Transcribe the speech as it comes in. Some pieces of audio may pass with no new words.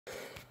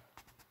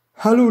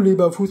Hallo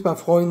lieber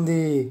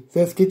Fußballfreunde,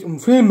 es geht um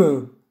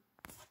Filme.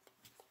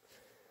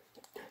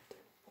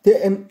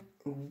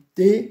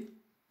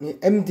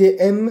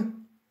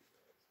 Mdm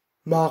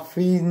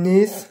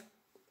Movies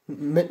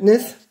mit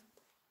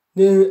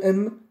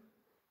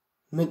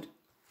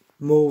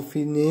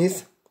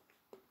Movies.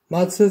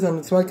 Matze,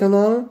 sein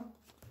Zweitkanal.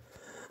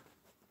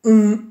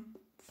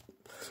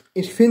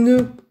 Ich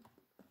finde,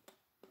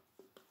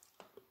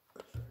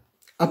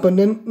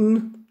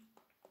 Abonnenten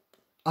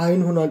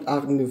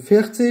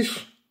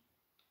 148,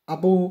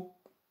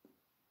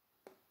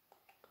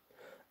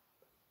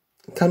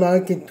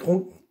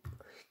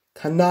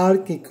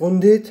 Kanal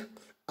gegründet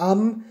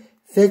am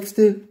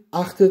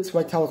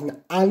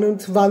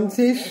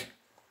 6.8.2021.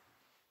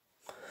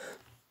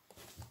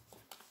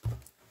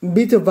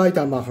 Bitte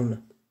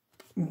weitermachen.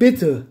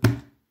 Bitte.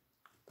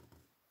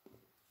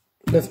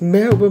 Das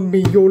mehr über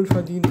Millionen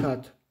verdient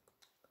hat.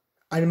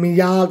 Eine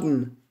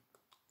Milliarden.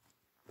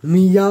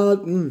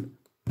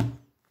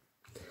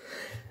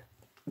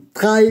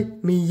 3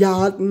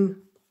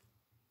 Milliarden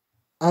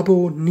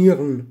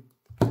abonnieren.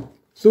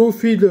 So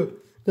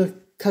viele. Das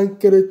kann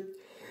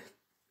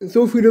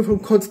so viele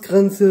von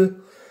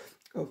Kotzgrenze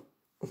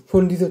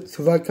von diesem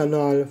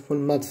Zweitkanal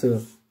von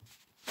Matze.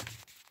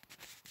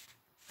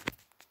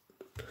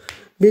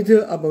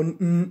 Bitte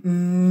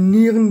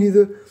abonnieren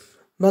diese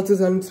Matze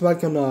seinen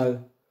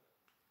Zweitkanal.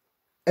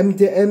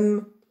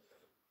 Mdm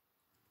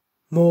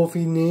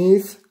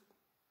Movies.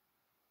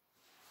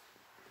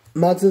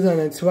 Matze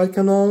seinen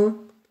Zweitkanal.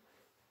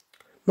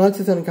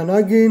 Matze seinen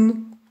Kanal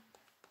gehen.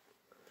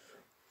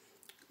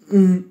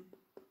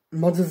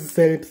 Matze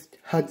selbst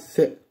hat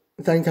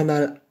seinen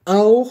Kanal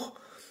auch.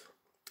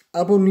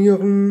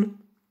 Abonnieren.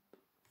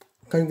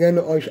 Kann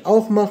gerne euch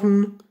auch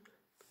machen.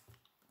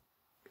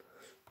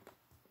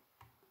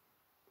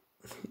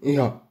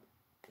 Ja,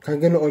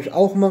 kann gerne euch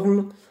auch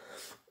machen.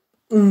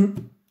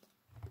 Kann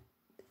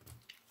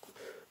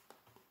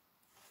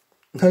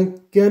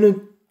gerne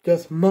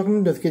das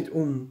machen, das geht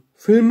um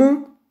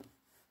Filme.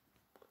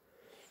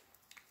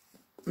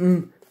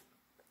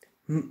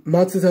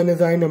 Matze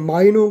seine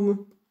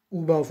Meinung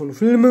über von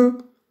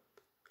Filme.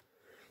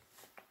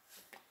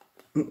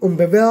 Und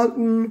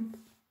bewerten.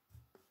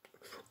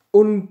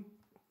 Und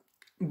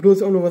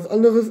bloß auch noch was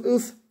anderes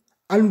ist.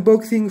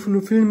 Unboxing von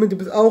den Filmen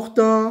gibt es auch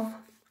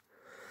da.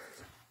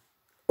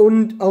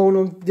 Und auch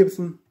noch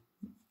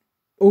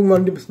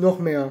irgendwann gibt es noch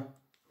mehr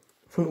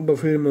von über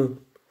Filme.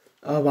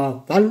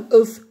 Aber wann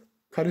ist,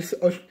 kann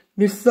ich euch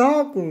nicht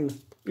sagen.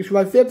 Ich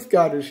weiß selbst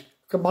gar nicht.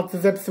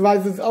 Matze selbst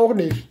weiß es auch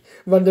nicht,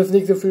 wann das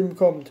nächste Film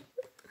kommt.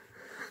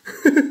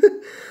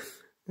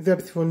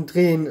 Selbst von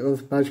Drehen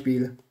als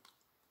Beispiel.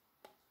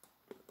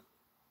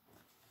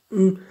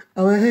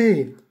 Aber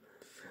hey,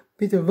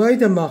 bitte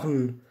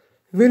weitermachen.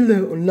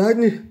 Wille und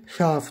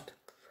Leidenschaft.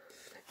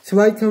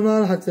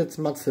 Zweitkanal hat jetzt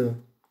Matze.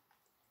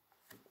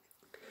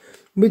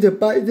 Bitte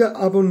beide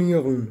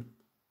abonnieren.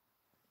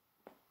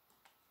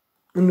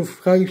 Und das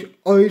frage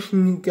ich euch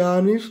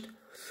gar nicht.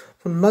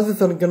 Von Matze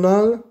seinem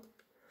Kanal.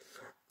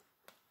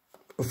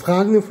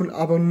 Fragen von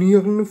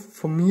Abonnieren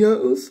von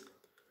mir ist.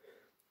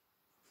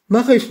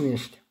 Mache ich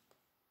nicht.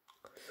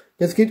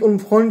 Es geht um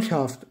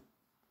Freundschaft.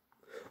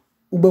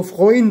 Über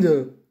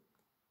Freunde.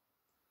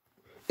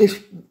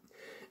 Ich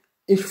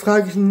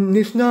frage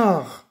nicht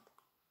nach.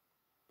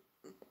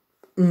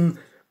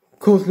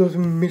 Kostenlos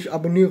mich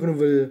abonnieren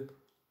will.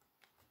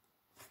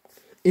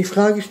 Ich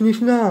frage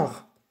nicht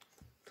nach.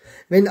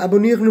 Wenn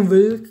abonnieren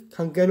will,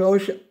 kann gerne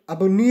euch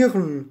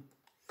abonnieren.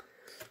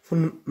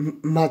 Von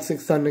Matze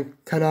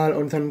seinen Kanal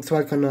und seinen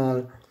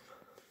Zweitkanal.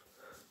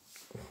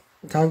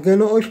 Kann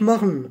gerne euch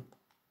machen.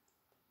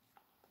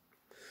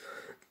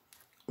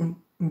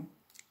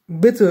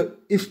 Bitte,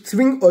 ich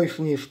zwing euch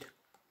nicht.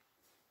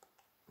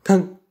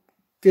 Kann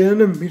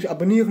gerne mich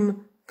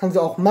abonnieren. Kannst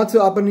du auch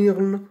Matze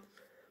abonnieren.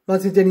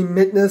 Matze Danny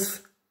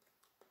Madness.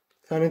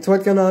 Seinen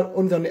Zweitkanal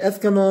und seinen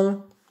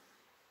Erstkanal.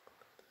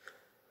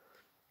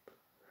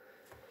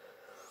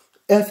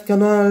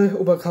 Erstkanal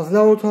über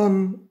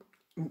Kaiserslautern.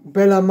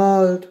 Bella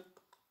malt.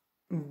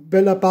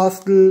 Bella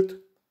bastelt.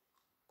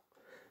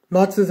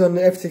 Matze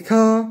seine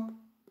FCK.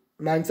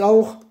 Meins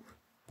auch.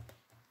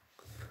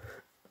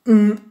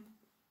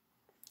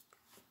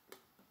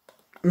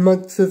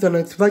 Matze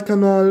seinen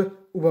Zweitkanal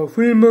über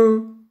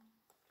Filme.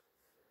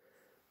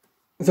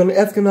 Seinen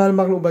Erstkanal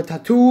machen über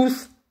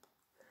Tattoos.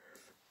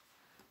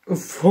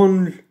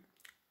 Von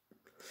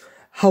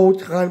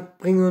Haut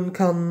reinbringen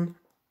kann.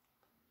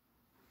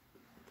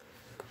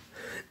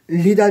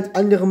 Jeder hat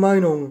andere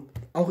Meinung.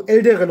 Auch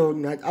ältere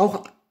Leute hat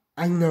auch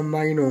eine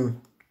Meinung.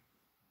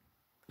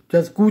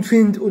 Das gut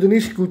findet oder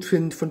nicht gut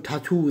findet von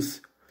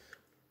Tattoos.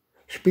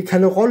 Spielt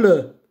keine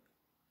Rolle.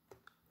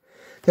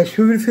 Der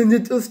schön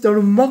findet es,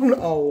 dann machen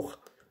auch.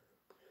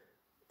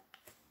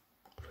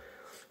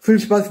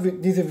 Viel Spaß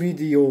mit diesem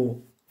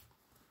Video.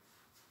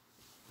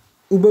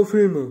 Über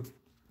Filme.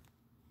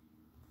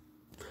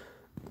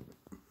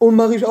 Und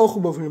mache ich auch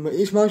über Filme.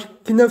 Ich mache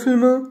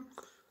Kinderfilme.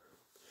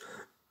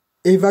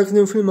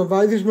 Erwachsenenfilme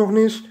weiß ich noch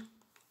nicht.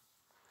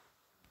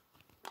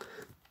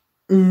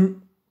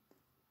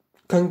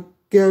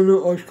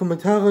 gerne euch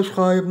Kommentare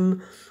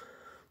schreiben.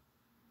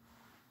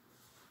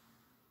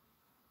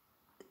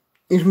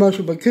 Ich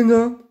mache über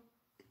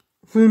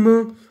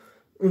Kinderfilme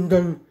und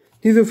dann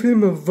diese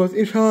Filme, was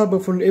ich habe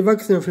von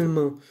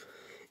Erwachsenenfilmen,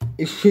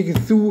 ich schicke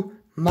es zu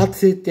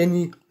Matze,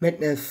 Danny,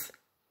 Madness,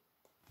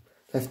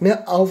 dass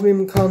mehr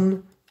aufnehmen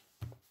kann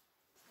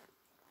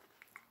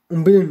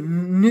und bitte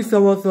nicht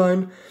sauer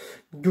sein,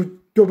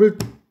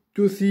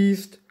 du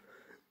siehst,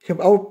 ich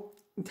habe auch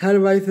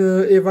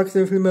teilweise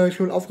Erwachsenenfilme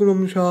schon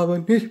aufgenommen, ich habe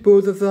nicht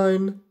böse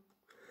sein.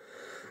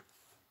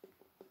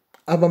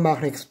 Aber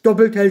mach nichts.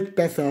 Doppelt hält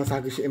besser,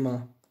 sag ich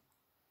immer.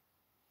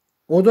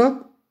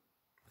 Oder?